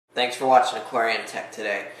Thanks for watching AquariumTech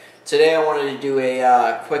today. Today I wanted to do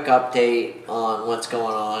a quick update on what's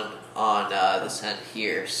going on this end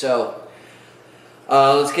here. So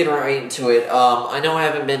let's get right into it. I know I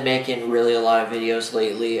haven't been making really a lot of videos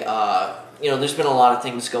lately. There's been a lot of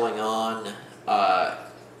things going on.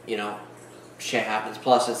 Shit happens.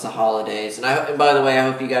 Plus, it's the holidays. And by the way, I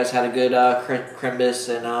hope you guys had a good Christmas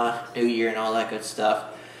and New Year and all that good stuff.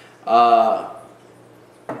 But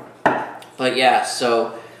yeah,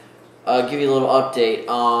 so give you a little update.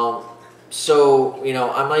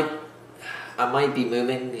 I might be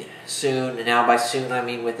moving soon, and now by soon I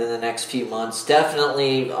mean within the next few months.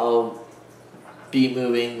 Definitely, I'll be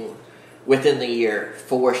moving within the year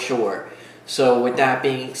for sure. So with that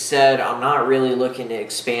being said, I'm not really looking to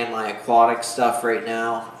expand my aquatic stuff right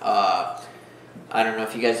now. I don't know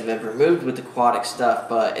if you guys have ever moved with aquatic stuff,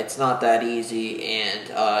 but it's not that easy,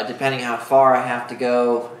 and depending how far I have to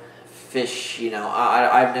go, fish,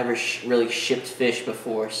 I've never really shipped fish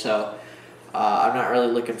before, so I'm not really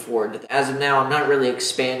looking forward to that. As of now, I'm not really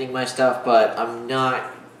expanding my stuff, but I'm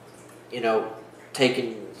not,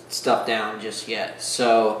 taking stuff down just yet.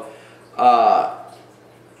 So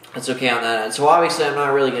it's okay on that end. So obviously I'm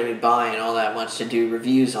not really going to be buying all that much to do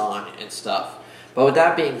reviews on and stuff. But with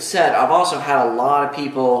that being said, I've also had a lot of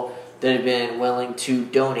people that have been willing to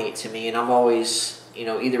donate to me, and I've always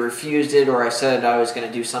either refused it or I said I was going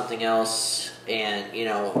to do something else and,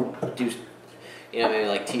 do, maybe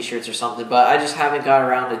like t-shirts or something, but I just haven't got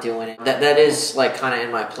around to doing it. That is like kind of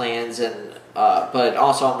in my plans, and, but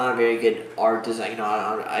also I'm not a very good art designer,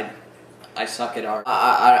 I suck at art.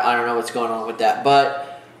 I don't know what's going on with that, but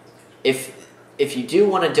if you do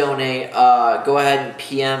want to donate, go ahead and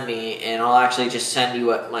PM me, and I'll actually just send you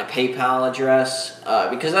my PayPal address,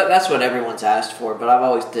 because that's what everyone's asked for. But I've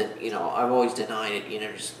always denied it.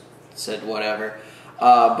 Just said whatever.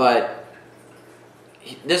 But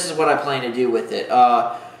this is what I plan to do with it.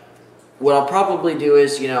 What I'll probably do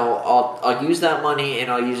is, I'll use that money and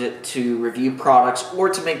I'll use it to review products or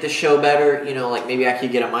to make the show better. Like maybe I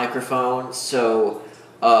could get a microphone so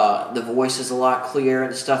the voice is a lot clearer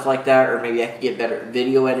and stuff like that, or maybe I could get better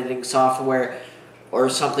video editing software or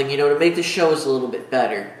something, to make the shows a little bit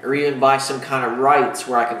better, or even buy some kind of rights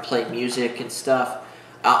where I can play music and stuff.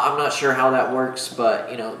 I'm not sure how that works, but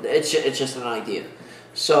it's just an idea.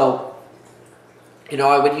 So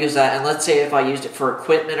I would use that, and let's say if I used it for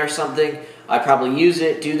equipment or something, I'd probably use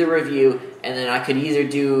it, do the review, and then I could either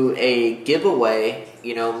do a giveaway,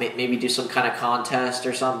 maybe do some kind of contest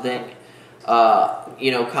or something,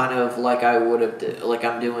 kind of like I would have, like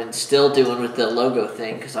I'm still doing with the logo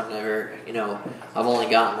thing, because I've never, I've only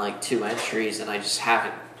gotten like 2 entries, and I just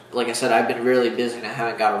haven't, like I said, I've been really busy and I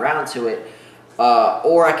haven't got around to it.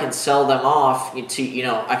 Or I can sell them off to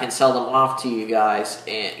you guys,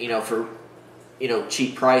 and for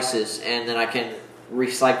cheap prices, and then I can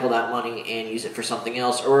recycle that money and use it for something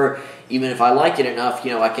else. Or even if I like it enough,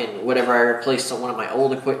 I can, whatever I replace one of my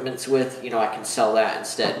old equipments with, I can sell that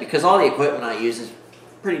instead, because all the equipment I use is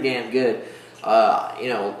pretty damn good.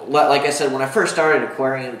 Like I said, when I first started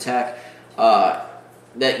AquariumTech,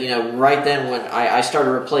 right then when I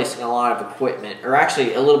started replacing a lot of equipment, or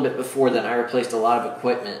actually a little bit before then, I replaced a lot of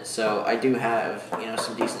equipment, so I do have,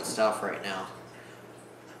 some decent stuff right now.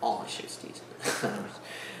 All my shit's decent.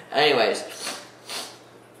 Anyways,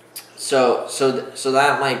 so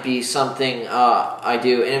that might be something I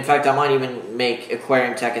do, and in fact I might even make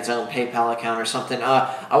AquariumTech its own PayPal account or something.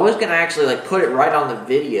 I was gonna actually put it right on the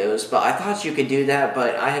videos, but I thought you could do that,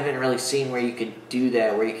 but I haven't really seen where you could do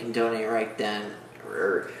that, where you can donate right then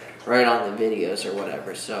or right on the videos or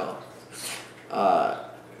whatever. So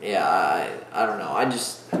yeah, I don't know.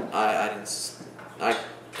 I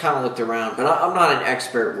kind of looked around, but I'm not an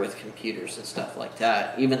expert with computers and stuff like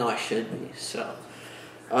that, even though I should be. So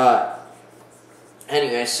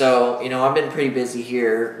anyway, so I've been pretty busy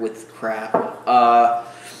here with crap, but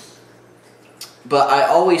I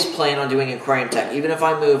always plan on doing AquariumTech. Even if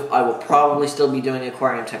I move, I will probably still be doing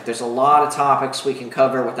AquariumTech. There's a lot of topics we can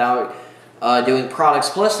cover without doing products.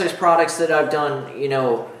 Plus there's products that I've done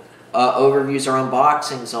overviews or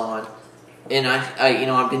unboxings on, and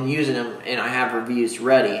I've been using them, and I have reviews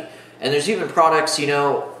ready. And there's even products,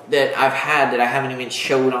 that I've had that I haven't even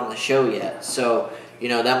showed on the show yet. So,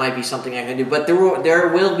 that might be something I can do. But there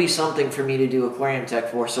will be something for me to do AquariumTech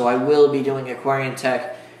for. So I will be doing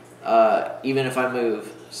AquariumTech, even if I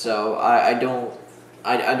move. So I don't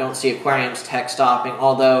see AquariumTech stopping.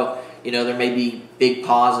 Although, there may be big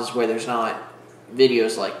pauses where there's not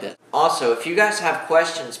videos like this. Also, if you guys have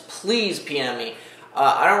questions, please PM me.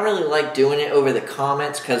 I don't really like doing it over the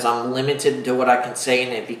comments because I'm limited to what I can say,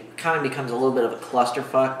 and it kind of becomes a little bit of a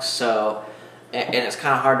clusterfuck. So and it's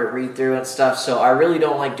kind of hard to read through and stuff. So I really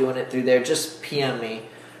don't like doing it through there. Just PM me,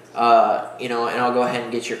 you know, and I'll go ahead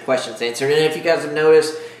and get your questions answered. And if you guys have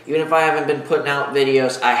noticed, even if I haven't been putting out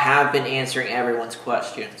videos, I have been answering everyone's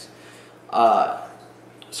questions.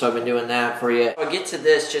 So I've been doing that for you. I'll get to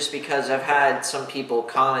this just because I've had some people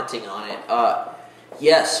commenting on it.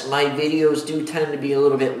 Yes, my videos do tend to be a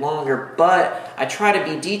little bit longer, but I try to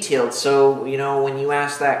be detailed. So, you know, when you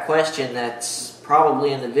ask that question that's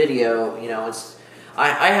probably in the video, you know,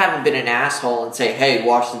 I haven't been an asshole and say, hey,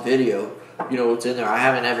 watch the video, you know, what's in there. I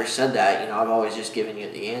haven't ever said that. You know, I've always just given you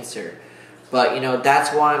the answer. But, you know,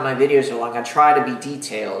 that's why my videos are long. I try to be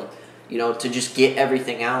detailed, you know, to just get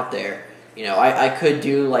everything out there. You know, I could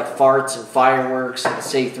do like farts and fireworks and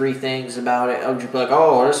say 3 things about it. I'll just be like,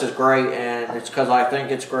 oh, this is great, and it's because I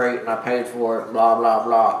think it's great and I paid for it, blah, blah,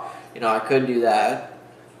 blah. You know, I could do that,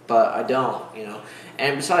 but I don't, you know.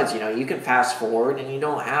 And besides, you know, you can fast forward and you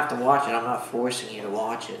don't have to watch it. I'm not forcing you to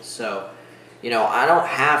watch it. So, you know, I don't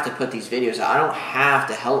have to put these videos out. I don't have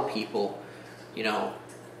to help people, you know.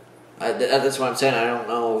 That's what I'm saying. I don't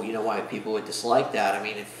know, you know, why people would dislike that. I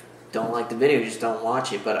mean, if don't like the video, just don't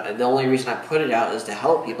watch it. But the only reason I put it out is to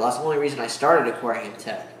help people. That's the only reason I started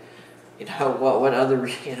AquariumTech. You know, what other,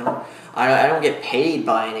 you know, I don't get paid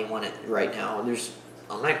by anyone right now.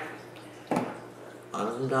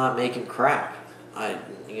 I'm not making crap.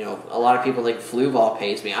 You know, a lot of people think Fluval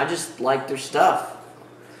pays me. I just like their stuff.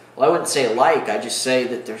 Well, I wouldn't say like, I just say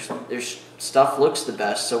that their stuff looks the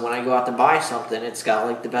best. So when I go out to buy something, it's got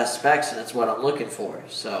like the best specs and it's what I'm looking for.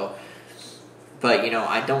 So, but, you know,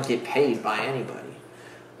 I don't get paid by anybody.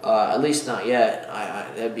 At least not yet.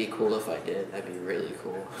 That'd be cool if I did. That'd be really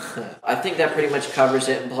cool. I think that pretty much covers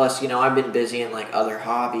it. And plus, you know, I've been busy in like other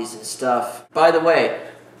hobbies and stuff. By the way,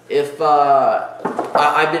 if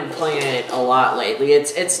I've been playing it a lot lately.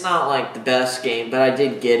 It's not like the best game, but I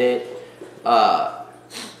did get it. I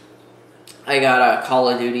got a Call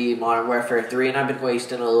of Duty Modern Warfare 3, and I've been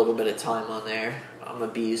wasting a little bit of time on there. I'm a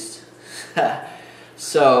beast.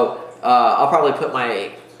 So, I'll probably put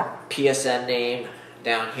my PSN name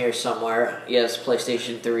down here somewhere. Yes,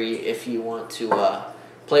 PlayStation 3, if you want to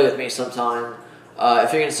play with me sometime.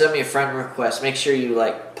 If you're going to send me a friend request, make sure you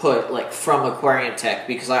like put like from AquariumTech,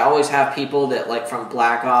 because I always have people that like from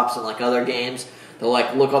Black Ops and like other games, they'll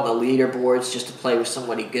like look on the leaderboards just to play with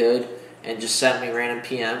somebody good and just send me random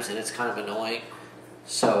PMs, and it's kind of annoying.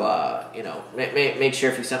 So, you know, make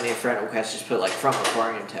sure if you send me a friend request, just put like from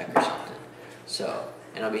AquariumTech or something. So,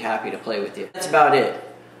 and I'll be happy to play with you. That's about it.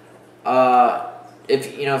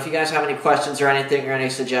 If you guys have any questions or anything or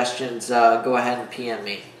any suggestions, go ahead and PM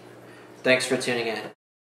me. Thanks for tuning in.